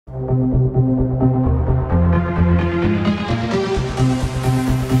All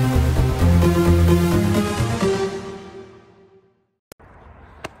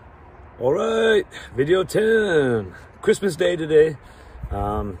right, video 10, Christmas Day today.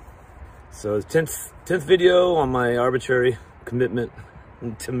 So 10th video on my arbitrary commitment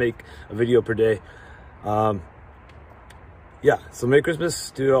to make a video per day. Yeah, so Merry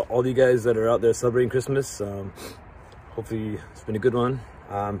Christmas to all you guys that are out there celebrating Christmas. Hopefully it's been a good one.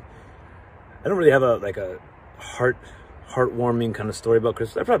 I don't really have a heartwarming kind of story about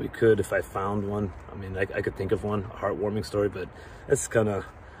Christmas. I probably could if I found one. I mean, I could think of one, a heartwarming story, but that's kind of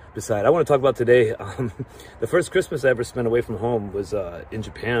beside. I want to talk about today. The first Christmas I ever spent away from home was in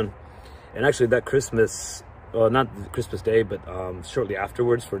Japan. And actually that Christmas, well, not Christmas Day, but shortly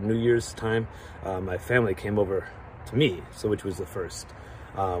afterwards for New Year's time, my family came over to me, so which was the first.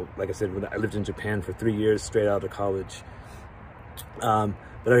 Like I said, when I lived in Japan for 3 years straight out of college.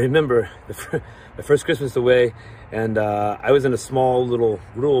 But I remember the first Christmas away, and I was in a small little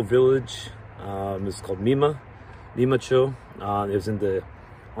rural village. It was called Mimacho. It was on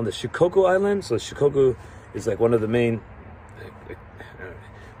the Shikoku Island. So Shikoku is like one of the main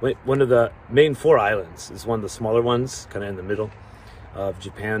 4 islands. It's one of the smaller ones, kind of in the middle of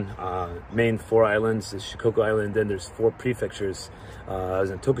Japan. Main 4 islands is Shikoku Island. Then there's 4 prefectures. I was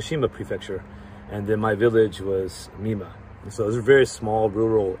in Tokushima Prefecture, and then my village was Mima. So it was a very small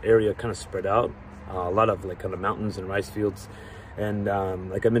rural area, kind of spread out. A lot of like kind of mountains and rice fields. And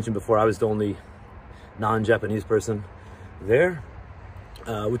like I mentioned before, I was the only non-Japanese person there,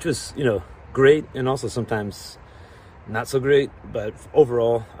 which was, you know, great, and also sometimes not so great. But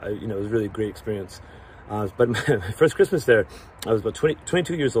overall, it was a really great experience. But my first Christmas there, I was about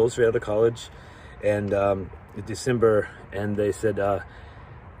 22 years old, straight out of college, and in December, and they said,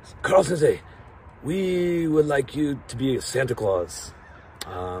 Carl Sensei, we would like you to be Santa Claus.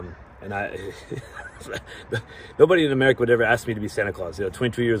 And nobody in America would ever ask me to be Santa Claus.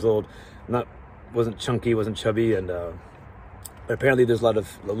 22 years old, wasn't chunky, wasn't chubby, and but apparently there's a lot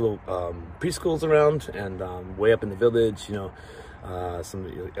of little preschools around, and way up in the village,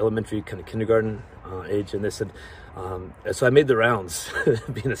 some elementary, kind of kindergarten age, and they said, so I made the rounds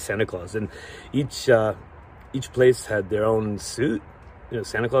being a Santa Claus, and each place had their own suit,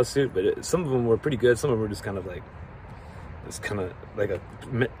 Santa Claus suit, but some of them were pretty good. Some of them were just kind of like, it's kind of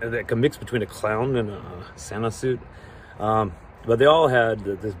like a mix between a clown and a Santa suit. But they all had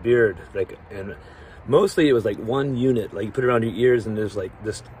this beard, and mostly it was like one unit, like you put it around your ears, and there's like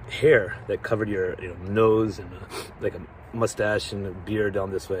this hair that covered your nose, and like a mustache and a beard down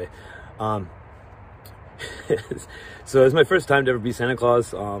this way. So it was my first time to ever be Santa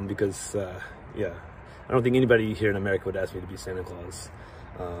Claus, because yeah, I don't think anybody here in America would ask me to be Santa Claus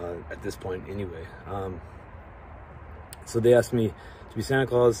at this point anyway. So they asked me to be Santa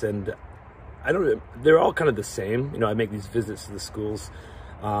Claus, and they're all kind of the same. I make these visits to the schools.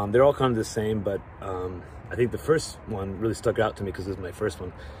 They're all kind of the same, but I think the first one really stuck out to me because it was my first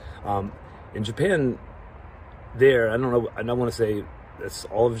one. In Japan, I don't know, I don't want to say that's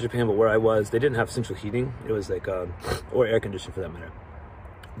all of Japan, but where I was, they didn't have central heating. It was like, or air conditioning for that matter.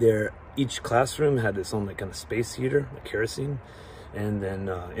 Each classroom had its own like kind of space heater, like kerosene. And then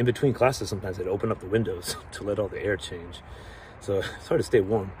in between classes, sometimes they'd open up the windows to let all the air change. So it's hard to stay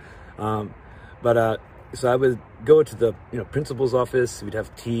warm. So I would go to the principal's office. We'd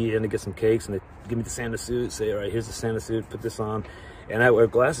have tea and to get some cakes, and they'd give me the Santa suit, say, all right, here's the Santa suit, put this on. And I wear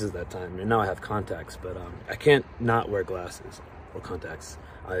glasses at that time, and now I have contacts, but I can't not wear glasses or contacts.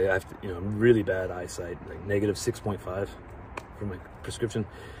 I have to, really bad eyesight, like negative 6.5 for my prescription.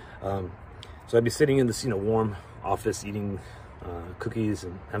 So I'd be sitting in this warm office eating cookies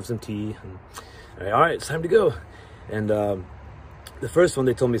and have some tea, and all right, it's time to go. And the first one,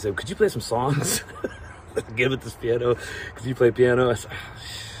 they told me, said, could you play some songs? Get with this piano. Could you play piano? I said,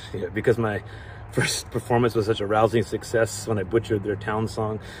 yeah, because my first performance was such a rousing success when I butchered their town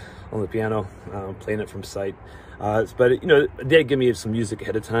song on the piano, playing it from sight. But they give me some music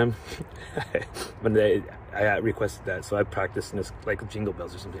ahead of time. When I requested that, so I practiced in this, like Jingle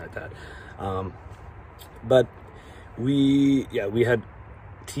Bells or something like that. But we had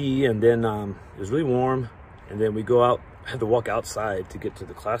tea, and then it was really warm, and then we go out, had to walk outside to get to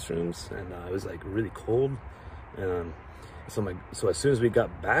the classrooms, and it was like really cold. So as soon as we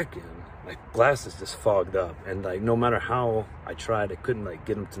got back in, my glasses just fogged up, and like no matter how I tried, I couldn't like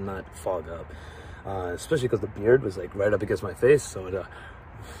get them to not fog up, especially because the beard was like right up against my face, so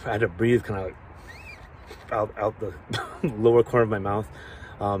I had to breathe kind of like out the lower corner of my mouth.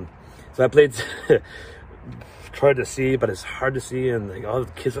 So I played tried to see, but it's hard to see, and like all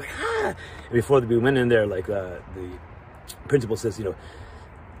the kids were like, ah! And before we went in there, like the principal says,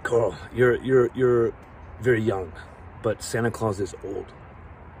 Carl, you're very young, but Santa Claus is old.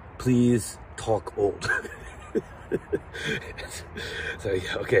 Please talk old. So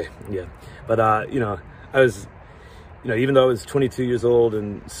yeah, okay, yeah. But you know, I was, you know, even though I was 22 years old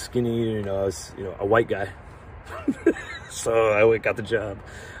and skinny, you know, I was, you know, a white guy. So I got the job.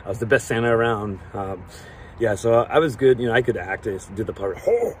 I was the best Santa around. Yeah, so I was good. You know, I could act. I did the part.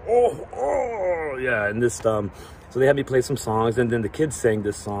 Oh, oh, oh, yeah. And this, so they had me play some songs, and then the kids sang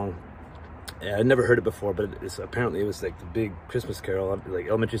this song. Yeah, I'd never heard it before, but apparently it was like the big Christmas carol, like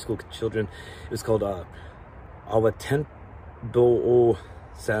elementary school children. It was called Awa Tempo o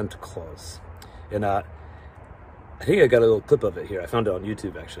Santa Claus. And I think I got a little clip of it here. I found it on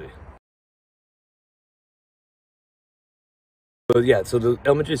YouTube, actually. So yeah, so the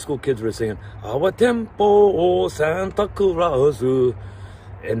elementary school kids were singing Awa Tempo o Santa Claus,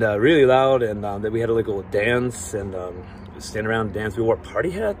 and really loud, and then we had a little dance, and stand around and dance. We wore party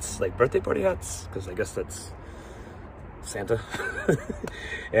hats, like birthday party hats, because I guess that's Santa.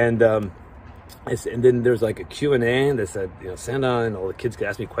 And and then there's like a Q&A, and they said, you know, Santa, and all the kids could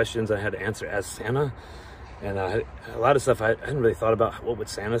ask me questions I had to answer as Santa. And a lot of stuff I hadn't really thought about what would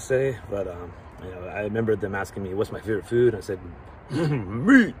Santa say, but you know, I remember them asking me what's my favorite food, and I said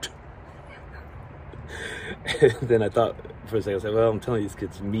meat. And then I thought for a second, I said, well, I'm telling these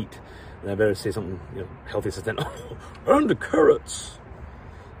kids meat, and I better say something, you know, healthy. So then, oh, and the carrots.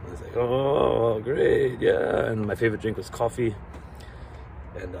 And I was like, oh, great, yeah. And my favorite drink was coffee,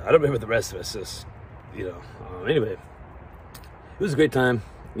 and I don't remember the rest of it. It's just, you know, anyway, it was a great time.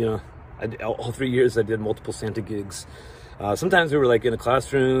 You know, all 3 years I did multiple Santa gigs. Sometimes we were like in a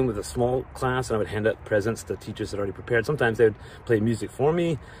classroom with a small class, and I would hand out presents to teachers that already prepared. Sometimes they would play music for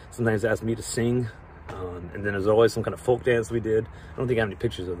me. Sometimes they asked me to sing. And then there's always some kind of folk dance we did. I don't think I have any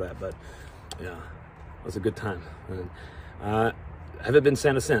pictures of that, but yeah, it was a good time. And I haven't been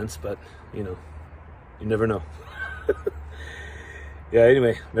Santa since, but you know, you never know. Yeah,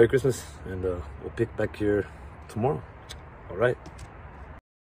 anyway, Merry Christmas, and we'll pick back here tomorrow. All right.